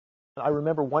I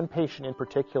remember one patient in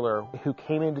particular who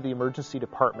came into the emergency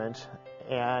department,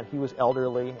 and he was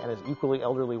elderly, and his equally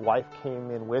elderly wife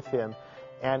came in with him,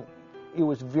 and it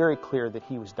was very clear that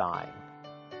he was dying.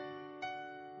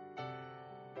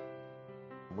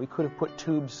 We could have put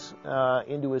tubes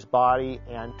into his body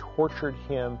and tortured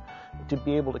him to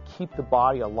be able to keep the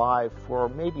body alive for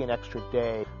maybe an extra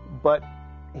day. But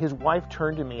his wife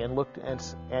turned to me and looked,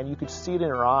 and you could see it in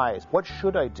her eyes. What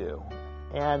should I do?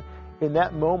 And in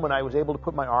that moment, I was able to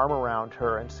put my arm around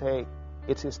her and say,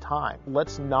 it's his time.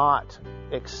 Let's not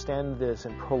extend this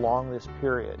and prolong this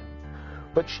period.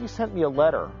 But she sent me a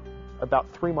letter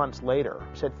about 3 months later.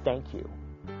 She said, thank you.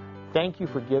 Thank you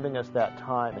for giving us that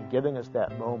time and giving us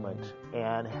that moment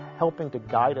and helping to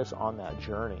guide us on that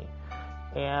journey.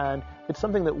 And it's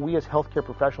something that we as healthcare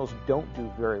professionals don't do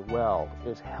very well,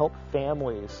 is help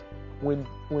families when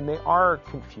they are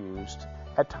confused.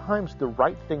 At times, the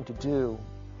right thing to do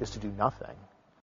is to do nothing.